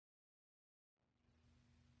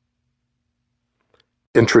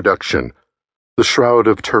Introduction. The Shroud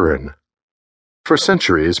of Turin. For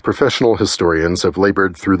centuries, professional historians have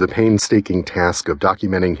labored through the painstaking task of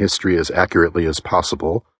documenting history as accurately as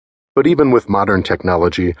possible, but even with modern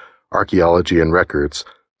technology, archaeology, and records,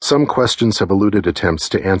 some questions have eluded attempts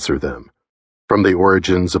to answer them. From the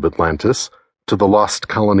origins of Atlantis to the lost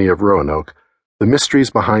colony of Roanoke, the mysteries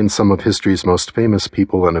behind some of history's most famous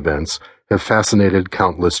people and events have fascinated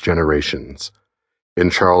countless generations. In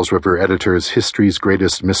Charles River Editor's History's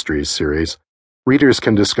Greatest Mysteries series, readers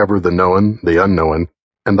can discover the known, the unknown,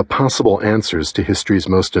 and the possible answers to history's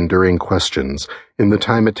most enduring questions in the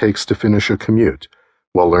time it takes to finish a commute,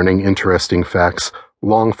 while learning interesting facts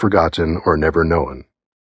long forgotten or never known.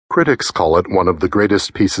 Critics call it one of the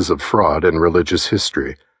greatest pieces of fraud in religious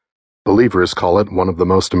history. Believers call it one of the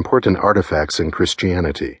most important artifacts in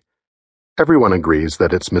Christianity. Everyone agrees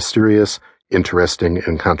that it's mysterious, interesting,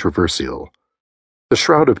 and controversial. The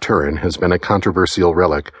Shroud of Turin has been a controversial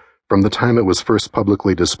relic from the time it was first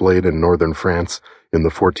publicly displayed in northern France in the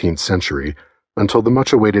 14th century until the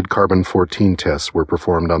much-awaited carbon-14 tests were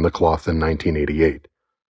performed on the cloth in 1988.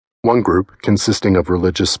 One group, consisting of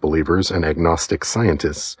religious believers and agnostic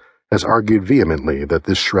scientists, has argued vehemently that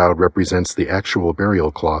this shroud represents the actual burial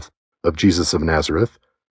cloth of Jesus of Nazareth,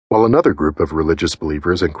 while another group of religious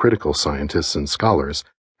believers and critical scientists and scholars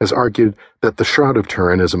has argued that the Shroud of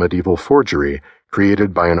Turin is a medieval forgery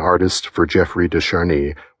created by an artist for Geoffroy de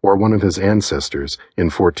Charny or one of his ancestors in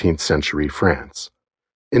 14th century France.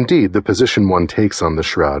 Indeed, the position one takes on the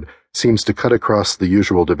shroud seems to cut across the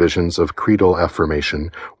usual divisions of creedal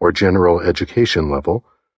affirmation or general education level.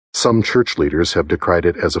 Some church leaders have decried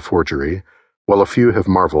it as a forgery, while a few have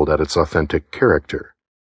marveled at its authentic character.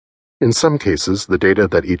 In some cases, the data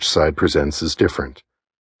that each side presents is different.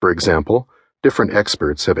 For example, different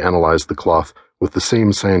experts have analyzed the cloth with the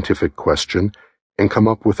same scientific question and come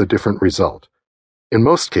up with a different result. In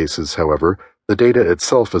most cases, however, the data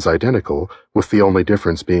itself is identical, with the only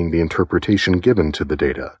difference being the interpretation given to the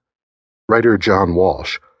data. Writer John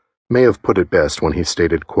Walsh may have put it best when he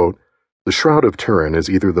stated, quote, "The Shroud of Turin is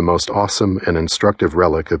either the most awesome and instructive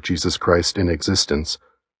relic of Jesus Christ in existence,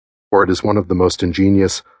 or it is one of the most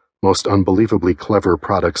ingenious, most unbelievably clever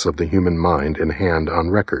products of the human mind and hand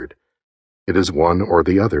on record. It is one or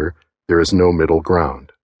the other, there is no middle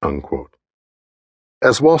ground." Unquote.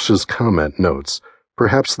 As Walsh's comment notes,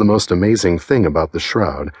 perhaps the most amazing thing about the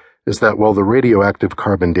shroud is that while the radioactive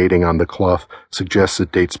carbon dating on the cloth suggests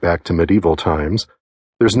it dates back to medieval times,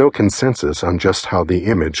 there's no consensus on just how the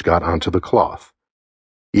image got onto the cloth.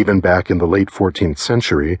 Even back in the late 14th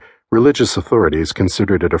century, religious authorities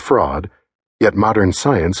considered it a fraud, yet modern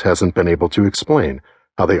science hasn't been able to explain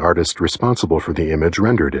how the artist responsible for the image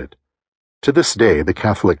rendered it. To this day, the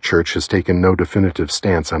Catholic Church has taken no definitive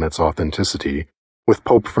stance on its authenticity, with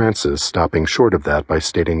Pope Francis stopping short of that by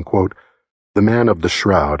stating, quote, "The man of the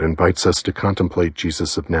shroud invites us to contemplate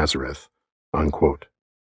Jesus of Nazareth." Unquote.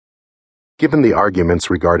 Given the arguments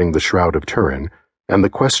regarding the Shroud of Turin and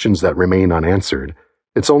the questions that remain unanswered,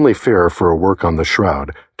 it's only fair for a work on the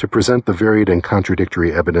shroud to present the varied and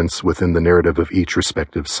contradictory evidence within the narrative of each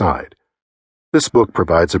respective side. This book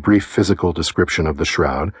provides a brief physical description of the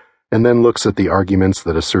shroud and then looks at the arguments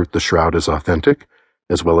that assert the shroud is authentic,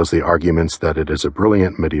 as well as the arguments that it is a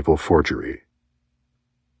brilliant medieval forgery.